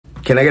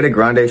Can I get a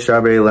grande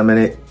strawberry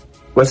lemonade?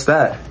 What's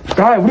that?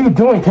 Guy, what are you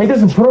doing? Take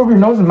this and put it over your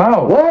nose and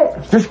mouth.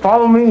 What? Just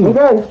follow me.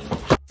 Okay.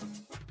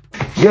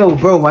 Yo,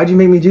 bro, why'd you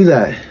make me do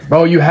that?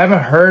 Bro, you haven't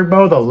heard,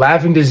 bro, the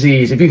laughing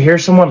disease. If you hear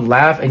someone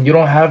laugh and you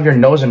don't have your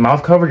nose and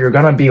mouth covered, you're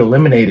gonna be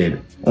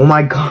eliminated. Oh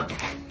my god.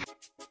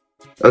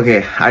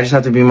 Okay, I just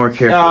have to be more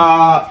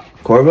careful.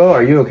 Corbo,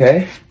 are you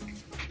okay?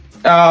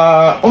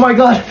 Oh my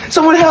god,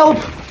 someone help!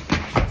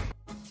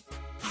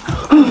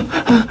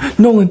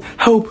 Nolan,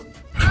 help!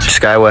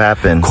 Sky, what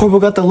happened? Corbo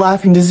got the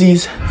laughing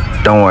disease.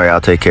 Don't worry,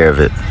 I'll take care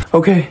of it.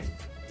 Okay.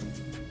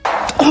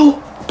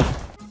 Oh!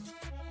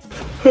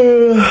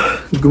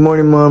 Good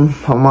morning, Mom.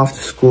 I'm off to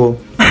school.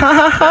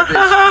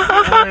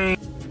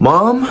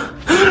 Mom?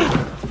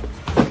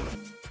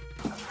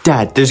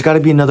 Dad, there's gotta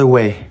be another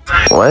way.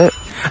 What?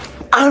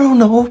 I don't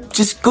know.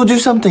 Just go do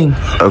something.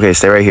 Okay,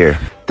 stay right here.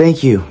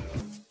 Thank you.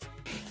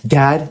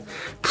 Dad,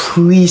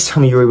 please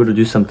tell me you were able to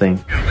do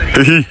something.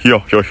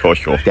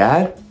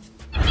 Dad?